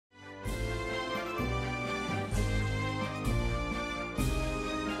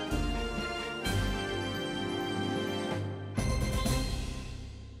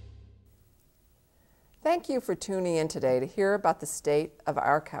Thank you for tuning in today to hear about the state of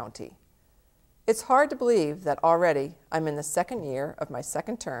our county. It's hard to believe that already I'm in the second year of my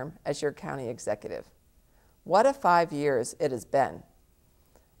second term as your county executive. What a 5 years it has been.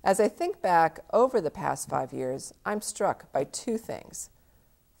 As I think back over the past 5 years, I'm struck by two things.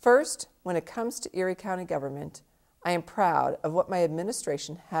 First, when it comes to Erie County government, I am proud of what my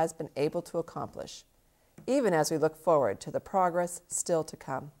administration has been able to accomplish, even as we look forward to the progress still to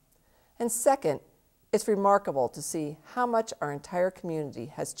come. And second, it's remarkable to see how much our entire community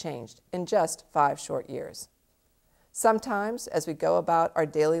has changed in just 5 short years. Sometimes, as we go about our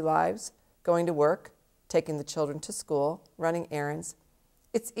daily lives, going to work, taking the children to school, running errands,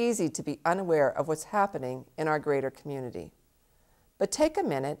 it's easy to be unaware of what's happening in our greater community. But take a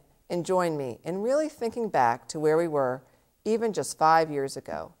minute and join me in really thinking back to where we were even just 5 years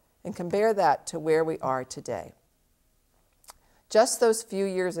ago and compare that to where we are today. Just those few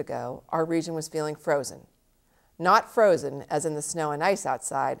years ago, our region was feeling frozen. Not frozen as in the snow and ice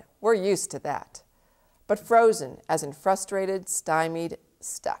outside, we're used to that, but frozen as in frustrated, stymied,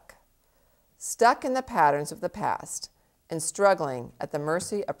 stuck. Stuck in the patterns of the past and struggling at the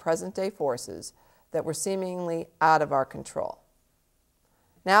mercy of present-day forces that were seemingly out of our control.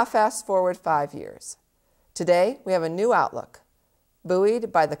 Now fast forward 5 years. Today, we have a new outlook, buoyed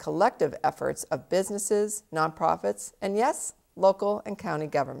by the collective efforts of businesses, nonprofits, and yes, local and county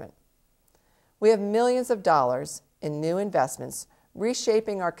government. We have millions of dollars in new investments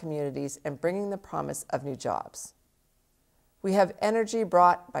reshaping our communities and bringing the promise of new jobs. We have energy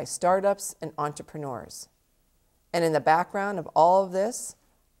brought by startups and entrepreneurs. And in the background of all of this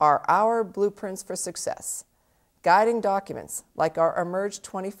are our blueprints for success, guiding documents like our Emerge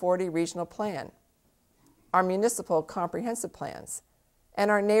 2040 Regional Plan, our municipal comprehensive plans,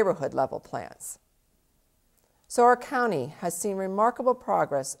 and our neighborhood level plans. So our county has seen remarkable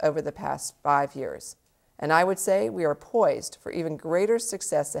progress over the past 5 years, and I would say we are poised for even greater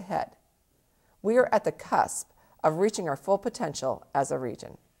success ahead. We are at the cusp of reaching our full potential as a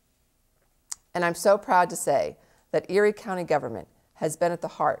region. And I'm so proud to say that Erie County government has been at the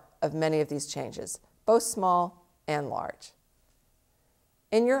heart of many of these changes, both small and large.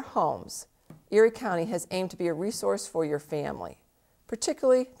 In your homes, Erie County has aimed to be a resource for your family,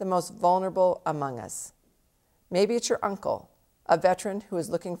 particularly the most vulnerable among us. Maybe it's your uncle, a veteran who is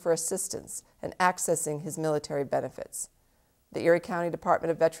looking for assistance in accessing his military benefits. The Erie County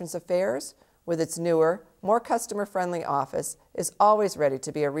Department of Veterans Affairs, with its newer, more customer-friendly office, is always ready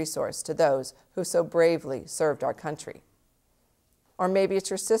to be a resource to those who so bravely served our country. Or maybe it's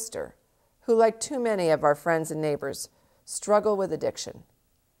your sister, who, like too many of our friends and neighbors, struggle with addiction.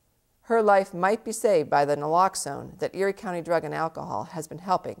 Her life might be saved by the naloxone that Erie County Drug and Alcohol has been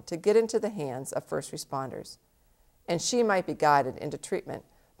helping to get into the hands of first responders. And she might be guided into treatment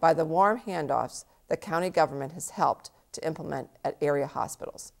by the warm handoffs the county government has helped to implement at area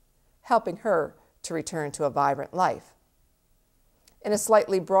hospitals, helping her to return to a vibrant life. In a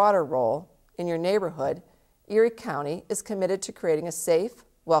slightly broader role, in your neighborhood, Erie County is committed to creating a safe,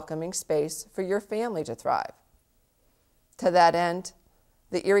 welcoming space for your family to thrive. To that end,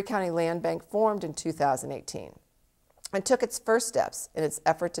 the Erie County Land Bank formed in 2018 and took its first steps in its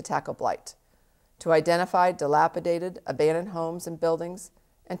effort to tackle blight, to identify dilapidated, abandoned homes and buildings,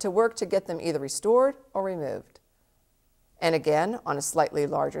 and to work to get them either restored or removed. And again, on a slightly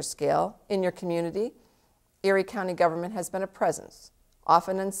larger scale, in your community, Erie County government has been a presence,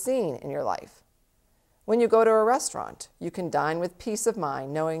 often unseen in your life. When you go to a restaurant, you can dine with peace of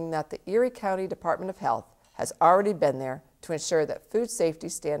mind knowing that the Erie County Department of Health has already been there to ensure that food safety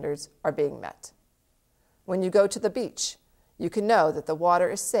standards are being met. When you go to the beach, you can know that the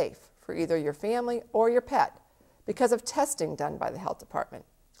water is safe for either your family or your pet because of testing done by the health department.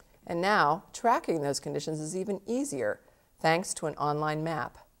 And now, tracking those conditions is even easier thanks to an online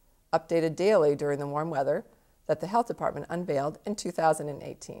map, updated daily during the warm weather that the health department unveiled in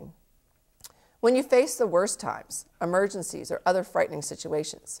 2018. When you face the worst times, emergencies, or other frightening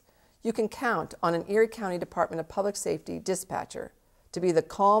situations, you can count on an Erie County Department of Public Safety dispatcher to be the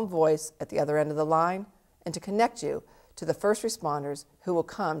calm voice at the other end of the line and to connect you to the first responders who will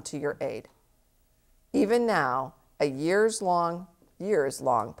come to your aid. Even now, a years-long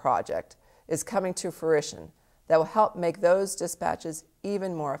project is coming to fruition that will help make those dispatches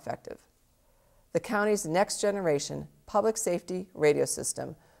even more effective. The county's next generation public safety radio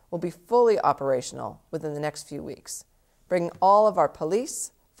system will be fully operational within the next few weeks, bringing all of our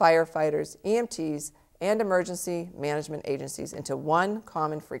police, firefighters, EMTs, and emergency management agencies into one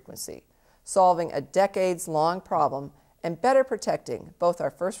common frequency, solving a decades-long problem and better protecting both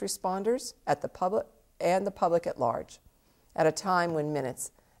our first responders at the public and the public at large at a time when minutes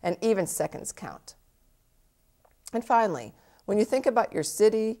and even seconds count. And finally, when you think about your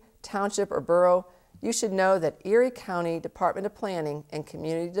city, township, or borough, you should know that Erie County Department of Planning and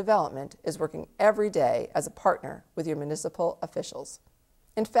Community Development is working every day as a partner with your municipal officials.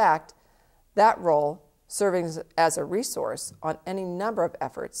 In fact, that role, serving as a resource on any number of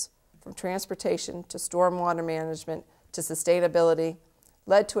efforts, from transportation to stormwater management to sustainability,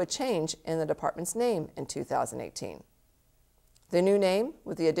 led to a change in the department's name in 2018. The new name,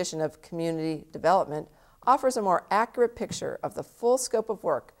 with the addition of community development, offers a more accurate picture of the full scope of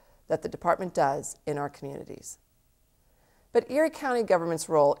work that the department does in our communities. But Erie County government's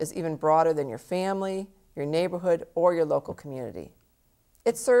role is even broader than your family, your neighborhood, or your local community.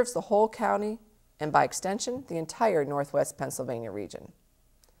 It serves the whole county and, by extension, the entire Northwest Pennsylvania region.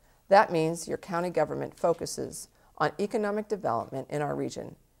 That means your county government focuses on economic development in our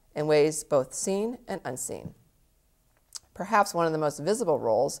region in ways both seen and unseen. Perhaps one of the most visible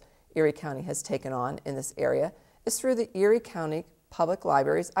roles Erie County has taken on in this area is through the Erie County Public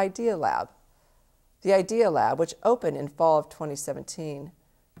Library's Idea Lab. The Idea Lab, which opened in fall of 2017,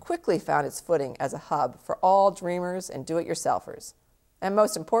 quickly found its footing as a hub for all dreamers and do-it-yourselfers, and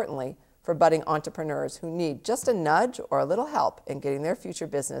most importantly, for budding entrepreneurs who need just a nudge or a little help in getting their future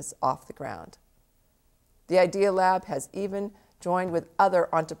business off the ground. The Idea Lab has even joined with other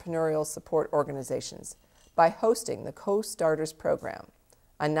entrepreneurial support organizations by hosting the Co-Starters Program,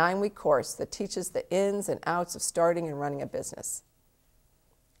 a 9-week course that teaches the ins and outs of starting and running a business.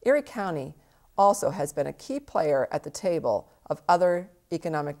 Erie County also has been a key player at the table of other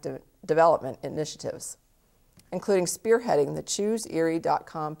economic development initiatives, including spearheading the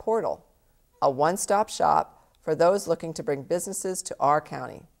ChooseErie.com portal, a one-stop shop for those looking to bring businesses to our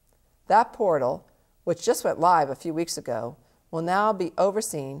county. That portal, which just went live a few weeks ago, will now be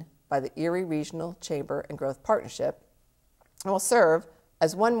overseen by the Erie Regional Chamber and Growth Partnership and will serve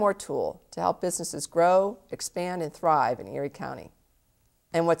as one more tool to help businesses grow, expand, and thrive in Erie County.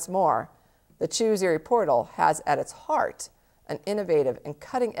 And what's more, the Choose Erie portal has at its heart an innovative and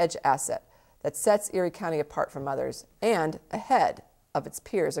cutting-edge asset that sets Erie County apart from others and ahead of its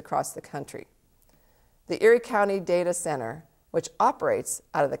peers across the country. The Erie County Data Center, which operates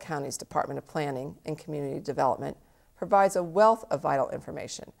out of the county's Department of Planning and Community Development, provides a wealth of vital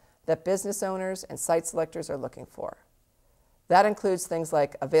information that business owners and site selectors are looking for. That includes things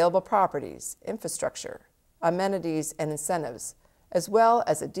like available properties, infrastructure, amenities, and incentives, as well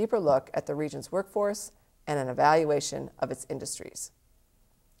as a deeper look at the region's workforce and an evaluation of its industries.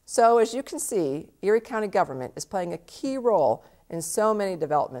 So, as you can see, Erie County government is playing a key role in so many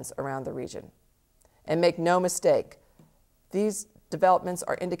developments around the region. And make no mistake, these developments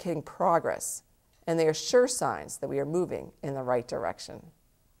are indicating progress, and they are sure signs that we are moving in the right direction.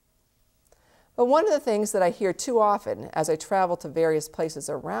 But one of the things that I hear too often as I travel to various places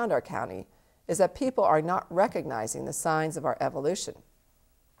around our county is that people are not recognizing the signs of our evolution.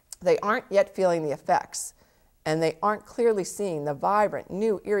 They aren't yet feeling the effects, and they aren't clearly seeing the vibrant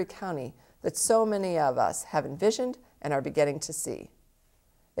new Erie County that so many of us have envisioned and are beginning to see.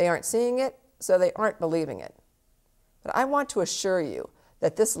 They aren't seeing it, so they aren't believing it. But I want to assure you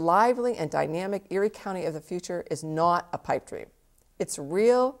that this lively and dynamic Erie County of the future is not a pipe dream. It's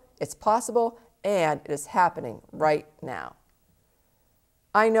real, it's possible, and it is happening right now.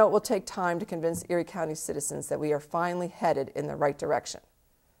 I know it will take time to convince Erie County citizens that we are finally headed in the right direction.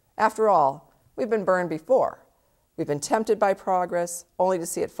 After all, we've been burned before. We've been tempted by progress only to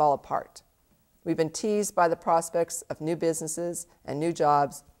see it fall apart. We've been teased by the prospects of new businesses and new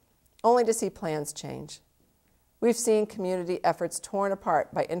jobs only to see plans change. We've seen community efforts torn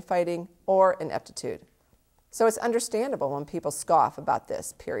apart by infighting or ineptitude. So it's understandable when people scoff about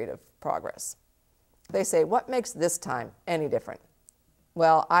this period of progress. They say, what makes this time any different?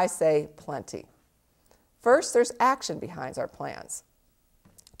 Well, I say plenty. First, there's action behind our plans.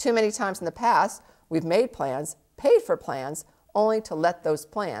 Too many times in the past, we've made plans, paid for plans, only to let those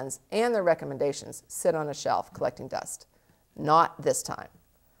plans and their recommendations sit on a shelf collecting dust. Not this time.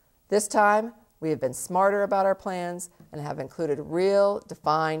 This time, we have been smarter about our plans and have included real,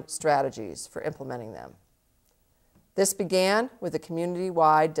 defined strategies for implementing them. This began with a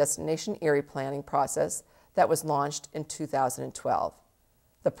community-wide Destination Erie planning process that was launched in 2012.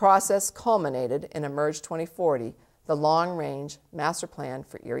 The process culminated in Emerge 2040, the long-range master plan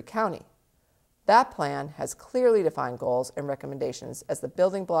for Erie County. That plan has clearly defined goals and recommendations as the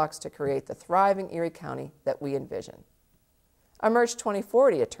building blocks to create the thriving Erie County that we envision. Emerge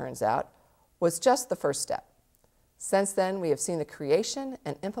 2040, it turns out, was just the first step. Since then, we have seen the creation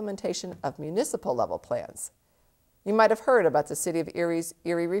and implementation of municipal-level plans. You might have heard about the City of Erie's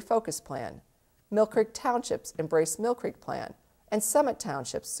Erie Refocus Plan, Mill Creek Township's Embrace Mill Creek Plan, and Summit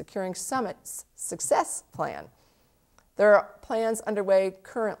Township's Securing Summit's Success Plan. There are plans underway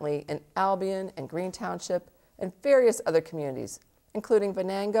currently in Albion and Green Township and various other communities, including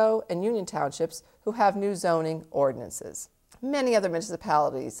Venango and Union Townships, who have new zoning ordinances. Many other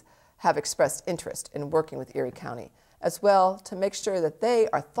municipalities have expressed interest in working with Erie County as well to make sure that they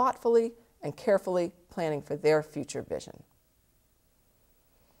are thoughtfully and carefully planning for their future vision.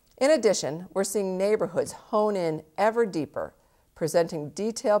 In addition, we're seeing neighborhoods hone in ever deeper, presenting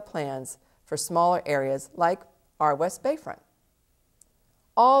detailed plans for smaller areas like our West Bayfront.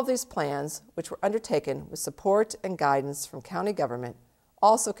 All of these plans, which were undertaken with support and guidance from county government,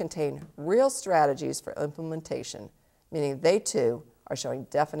 also contain real strategies for implementation, meaning they too are showing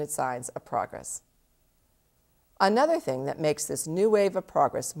definite signs of progress. Another thing that makes this new wave of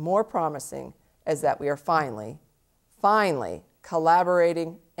progress more promising is that we are finally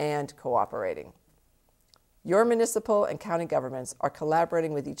collaborating and cooperating. Your municipal and county governments are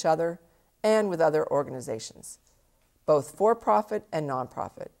collaborating with each other and with other organizations, both for-profit and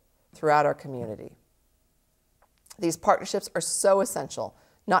nonprofit, throughout our community. These partnerships are so essential.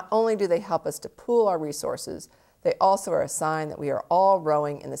 Not only do they help us to pool our resources, they also are a sign that we are all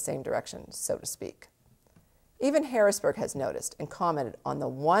rowing in the same direction, so to speak. Even Harrisburg has noticed and commented on the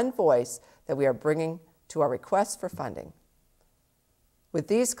one voice that we are bringing to our requests for funding. With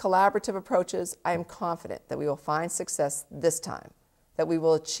these collaborative approaches, I am confident that we will find success this time, that we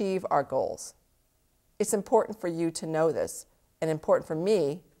will achieve our goals. It's important for you to know this, and important for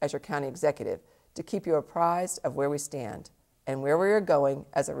me, as your county executive, to keep you apprised of where we stand and where we are going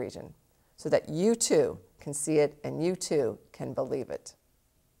as a region, so that you too can see it and you too can believe it.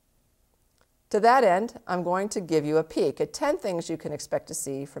 To that end, I'm going to give you a peek at 10 things you can expect to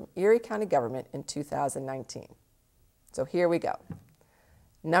see from Erie County government in 2019. So here we go.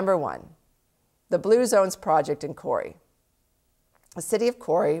 Number 1, the Blue Zones project in Corey. The city of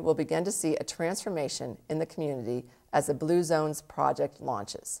Corey will begin to see a transformation in the community as the Blue Zones project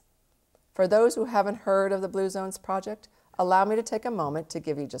launches. For those who haven't heard of the Blue Zones project, allow me to take a moment to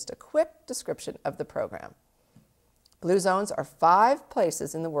give you just a quick description of the program. Blue Zones are 5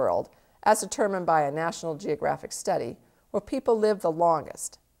 places in the world, as determined by a National Geographic study, where people live the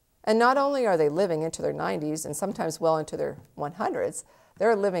longest. And not only are they living into their 90s and sometimes well into their 100s,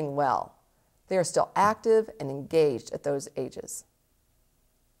 they're living well. They are still active and engaged at those ages.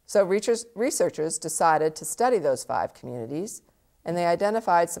 So researchers decided to study those 5 communities, and they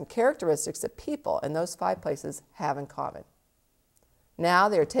identified some characteristics that people in those 5 places have in common. Now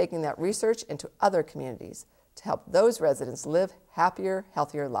they are taking that research into other communities to help those residents live happier,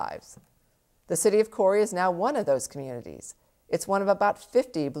 healthier lives. The city of Corey is now one of those communities. It's one of about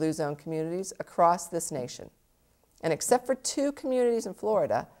 50 Blue Zone communities across this nation. And except for 2 communities in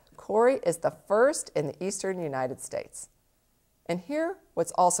Florida, Corey is the first in the eastern United States. And here,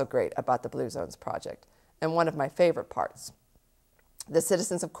 what's also great about the Blue Zones project, and one of my favorite parts. The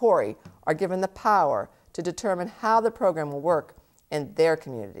citizens of Corey are given the power to determine how the program will work in their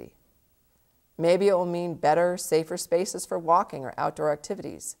community. Maybe it will mean better, safer spaces for walking or outdoor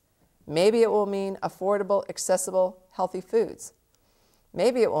activities. Maybe it will mean affordable, accessible, healthy foods.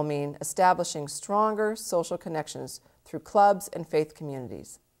 Maybe it will mean establishing stronger social connections through clubs and faith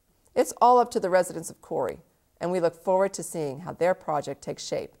communities. It's all up to the residents of Corey, and we look forward to seeing how their project takes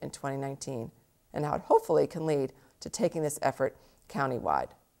shape in 2019 and how it hopefully can lead to taking this effort countywide.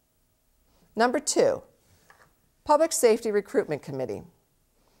 Number 2, Public Safety Recruitment Committee.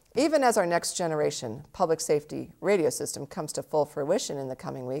 Even as our next generation public safety radio system comes to full fruition in the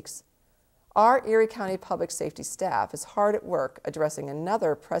coming weeks, our Erie County public safety staff is hard at work addressing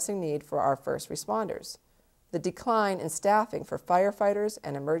another pressing need for our first responders, the decline in staffing for firefighters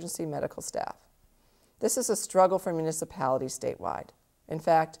and emergency medical staff. This is a struggle for municipalities statewide. In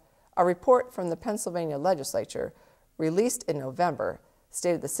fact, a report from the Pennsylvania legislature released in November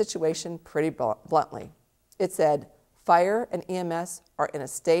stated the situation pretty bluntly. It said, fire and EMS are in a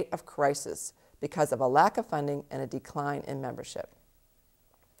state of crisis because of a lack of funding and a decline in membership.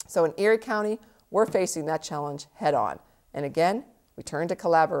 So in Erie County, we're facing that challenge head on. And again, we turn to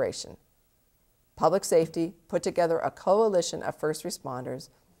collaboration. Public Safety put together a coalition of first responders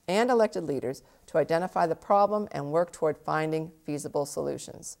and elected leaders to identify the problem and work toward finding feasible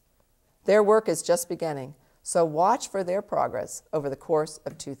solutions. Their work is just beginning, so watch for their progress over the course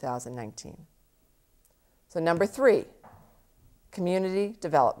of 2019. So number 3, community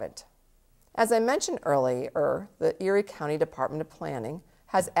development. As I mentioned earlier, the Erie County Department of Planning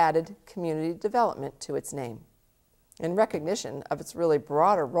has added community development to its name in recognition of its really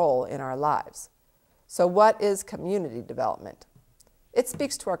broader role in our lives. So what is community development? It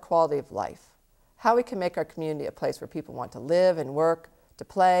speaks to our quality of life, how we can make our community a place where people want to live and work, to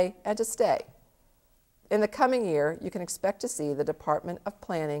play, and to stay. In the coming year, you can expect to see the Department of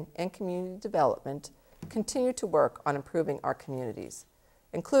Planning and Community Development continue to work on improving our communities,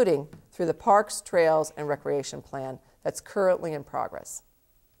 including through the Parks, Trails, and Recreation Plan that's currently in progress.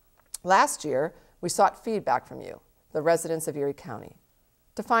 Last year, we sought feedback from you, the residents of Erie County,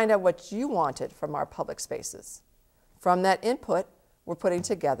 to find out what you wanted from our public spaces. From that input, we're putting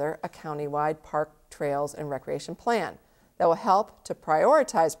together a countywide park, trails, and recreation plan that will help to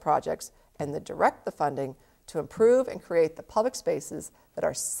prioritize projects and then direct the funding to improve and create the public spaces that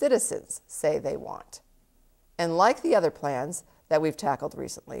our citizens say they want. And like the other plans that we've tackled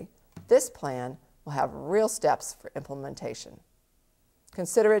recently, this plan will have real steps for implementation.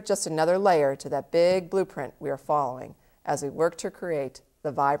 Consider it just another layer to that big blueprint we are following as we work to create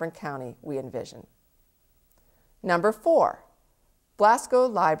the vibrant county we envision. Number 4, Blasco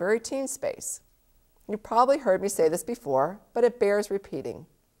Library Teen Space. You've probably heard me say this before, but it bears repeating.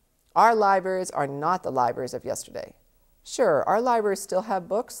 Our libraries are not the libraries of yesterday. Sure, our libraries still have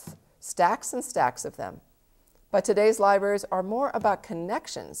books, stacks and stacks of them, but today's libraries are more about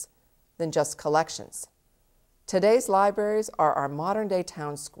connections than just collections. Today's libraries are our modern-day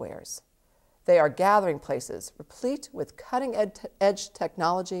town squares. They are gathering places replete with cutting-edge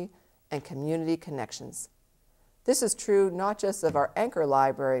technology and community connections. This is true not just of our anchor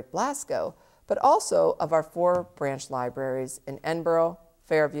library, Blasco, but also of our 4 branch libraries in Edinboro,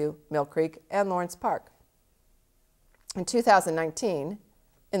 Fairview, Mill Creek, and Lawrence Park. In 2019,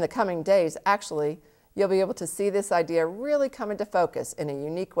 in the coming days, actually, you'll be able to see this idea really come into focus in a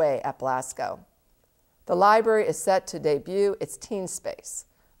unique way at Blasco. The library is set to debut its teen space,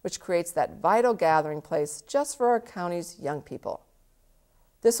 which creates that vital gathering place just for our county's young people.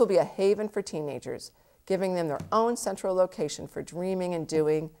 This will be a haven for teenagers, giving them their own central location for dreaming and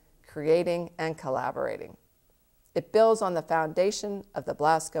doing, creating, and collaborating. It builds on the foundation of the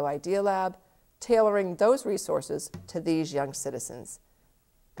Blasco Idea Lab, tailoring those resources to these young citizens.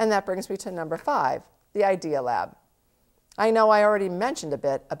 And that brings me to number 5, the Idea Lab. I know I already mentioned a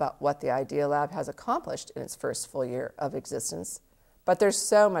bit about what the Idea Lab has accomplished in its first full year of existence, but there's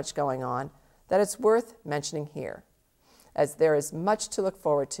so much going on that it's worth mentioning here, as there is much to look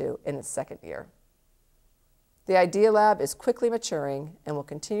forward to in its second year. The Idea Lab is quickly maturing and will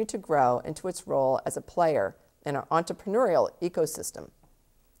continue to grow into its role as a player in our entrepreneurial ecosystem.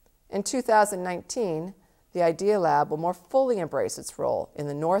 In 2019, the Idea Lab will more fully embrace its role in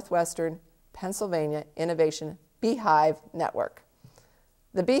the Northwestern Pennsylvania Innovation Beehive Network.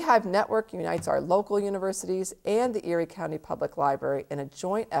 The Beehive Network unites our local universities and the Erie County Public Library in a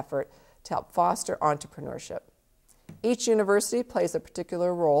joint effort to help foster entrepreneurship. Each university plays a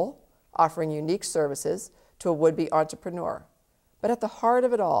particular role, offering unique services to a would-be entrepreneur. But at the heart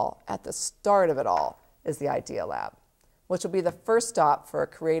of it all, at the start of it all, is the Idea Lab, which will be the first stop for a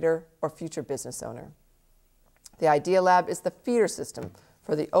creator or future business owner. The Idea Lab is the feeder system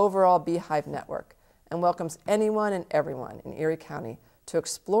for the overall Beehive Network and welcomes anyone and everyone in Erie County to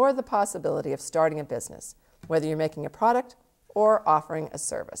explore the possibility of starting a business, whether you're making a product or offering a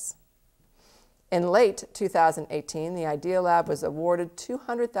service. In late 2018, the Idea Lab was awarded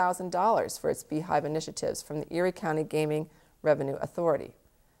 $200,000 for its Beehive initiatives from the Erie County Gaming Revenue Authority,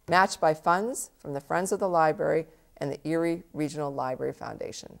 matched by funds from the Friends of the Library and the Erie Regional Library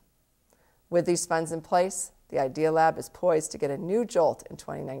Foundation. With these funds in place, the Idea Lab is poised to get a new jolt in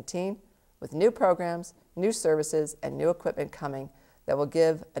 2019 with new programs, new services, and new equipment coming that will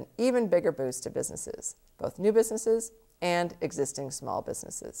give an even bigger boost to businesses, both new businesses and existing small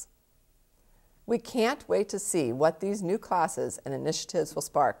businesses. We can't wait to see what these new classes and initiatives will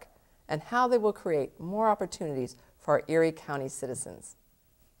spark and how they will create more opportunities for our Erie County citizens.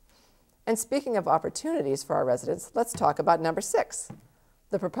 And speaking of opportunities for our residents, let's talk about number 6,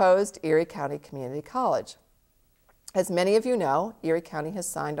 the proposed Erie County Community College. As many of you know, Erie County has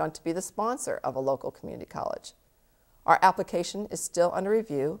signed on to be the sponsor of a local community college. Our application is still under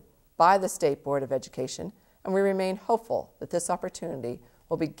review by the State Board of Education, and we remain hopeful that this opportunity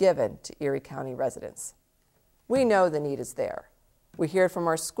will be given to Erie County residents. We know the need is there. We hear it from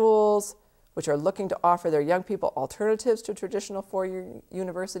our schools, which are looking to offer their young people alternatives to traditional four-year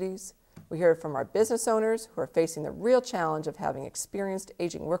universities. We hear it from our business owners who are facing the real challenge of having experienced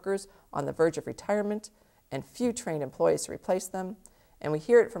aging workers on the verge of retirement and few trained employees to replace them. And we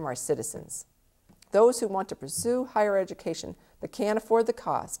hear it from our citizens, those who want to pursue higher education but can't afford the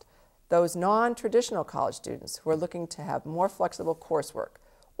cost, those non-traditional college students who are looking to have more flexible coursework,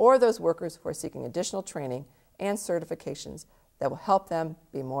 or those workers who are seeking additional training and certifications that will help them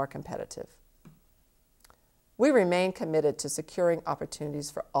be more competitive. We remain committed to securing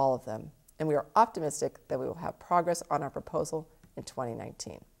opportunities for all of them, and we are optimistic that we will have progress on our proposal in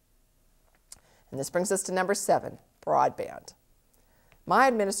 2019. And this brings us to number 7, broadband. My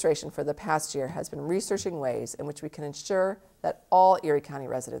administration for the past year has been researching ways in which we can ensure that all Erie County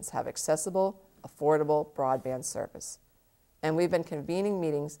residents have accessible, affordable broadband service. And we've been convening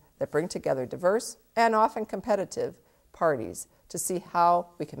meetings that bring together diverse and often competitive parties to see how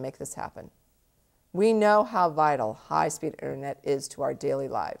we can make this happen. We know how vital high-speed internet is to our daily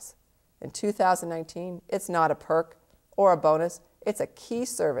lives. In 2019, it's not a perk or a bonus, it's a key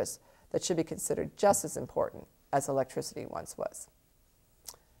service that should be considered just as important as electricity once was.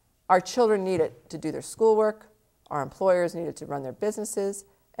 Our children need it to do their schoolwork, our employers need it to run their businesses,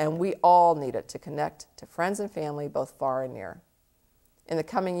 and we all need it to connect to friends and family both far and near. In the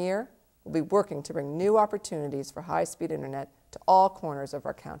coming year, we'll be working to bring new opportunities for high-speed internet to all corners of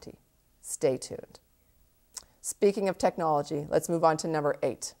our county. Stay tuned. Speaking of technology, let's move on to number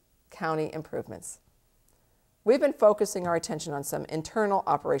 8, county improvements. We've been focusing our attention on some internal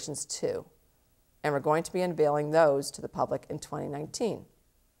operations too, and we're going to be unveiling those to the public in 2019.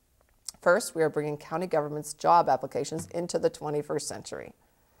 First, we are bringing county government's job applications into the 21st century.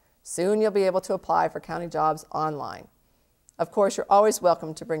 Soon you'll be able to apply for county jobs online. Of course, you're always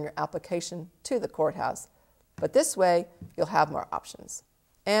welcome to bring your application to the courthouse, but this way you'll have more options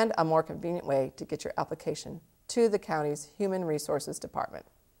and a more convenient way to get your application to the county's Human Resources Department.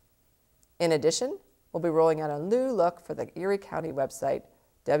 In addition, we'll be rolling out a new look for the Erie County website,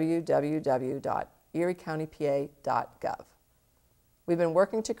 www.eriecountypa.gov. We've been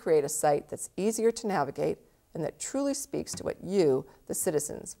working to create a site that's easier to navigate and that truly speaks to what you, the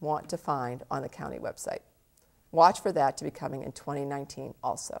citizens, want to find on the county website. Watch for that to be coming in 2019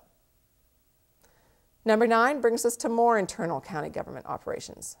 also. Number 9 brings us to more internal county government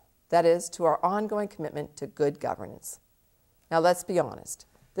operations. That is, to our ongoing commitment to good governance. Now let's be honest,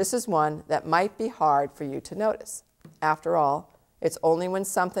 this is one that might be hard for you to notice. After all, it's only when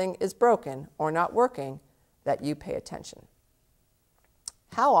something is broken or not working that you pay attention.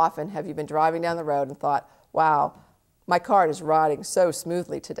 How often have you been driving down the road and thought, wow, my car is riding so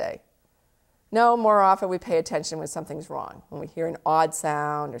smoothly today? No, more often we pay attention when something's wrong, when we hear an odd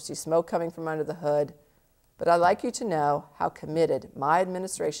sound or see smoke coming from under the hood. But I'd like you to know how committed my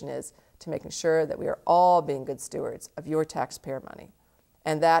administration is to making sure that we are all being good stewards of your taxpayer money,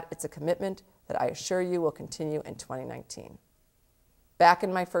 and that it's a commitment that I assure you will continue in 2019. Back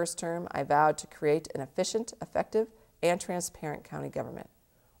in my first term, I vowed to create an efficient, effective, and transparent county government,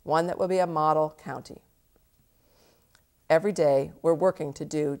 one that will be a model county. Every day, we're working to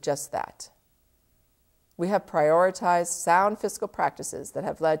do just that. We have prioritized sound fiscal practices that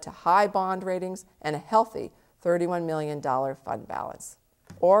have led to high bond ratings and a healthy $31 million fund balance.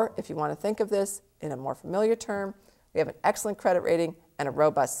 Or, if you want to think of this in a more familiar term, we have an excellent credit rating and a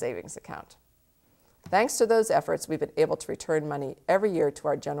robust savings account. Thanks to those efforts, we've been able to return money every year to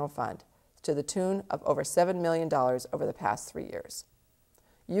our general fund to the tune of over $7 million over the past 3 years.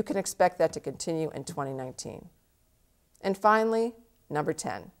 You can expect that to continue in 2019. And finally, number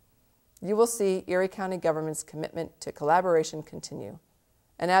 10. You will see Erie County government's commitment to collaboration continue.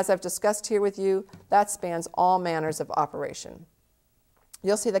 And as I've discussed here with you, that spans all manners of operation.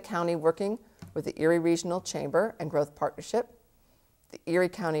 You'll see the county working with the Erie Regional Chamber and Growth Partnership, the Erie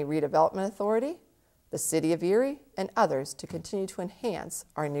County Redevelopment Authority, the City of Erie, and others to continue to enhance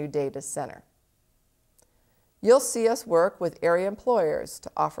our new data center. You'll see us work with area employers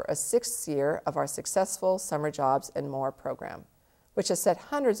to offer a 6th year of our successful Summer Jobs and More program, which has set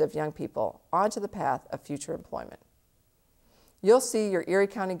hundreds of young people onto the path of future employment. You'll see your Erie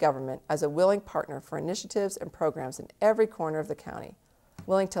County government as a willing partner for initiatives and programs in every corner of the county,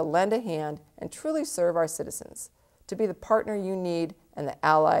 willing to lend a hand and truly serve our citizens, to be the partner you need and the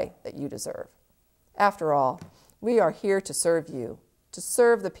ally that you deserve. After all, we are here to serve you, to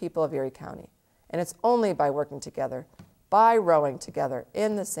serve the people of Erie County, and it's only by working together, by rowing together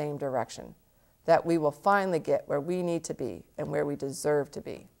in the same direction, that we will finally get where we need to be and where we deserve to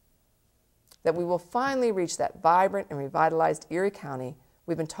be. That we will finally reach that vibrant and revitalized Erie County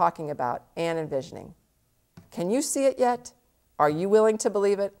we've been talking about and envisioning. Can you see it yet? Are you willing to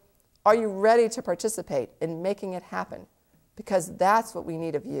believe it? Are you ready to participate in making it happen? Because that's what we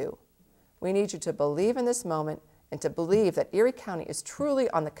need of you. We need you to believe in this moment and to believe that Erie County is truly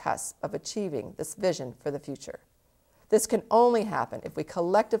on the cusp of achieving this vision for the future. This can only happen if we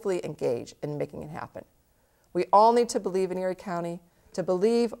collectively engage in making it happen. We all need to believe in Erie County, to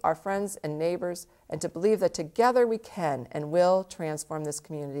believe our friends and neighbors, and to believe that together we can and will transform this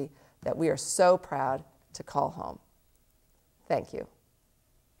community that we are so proud to call home. Thank you.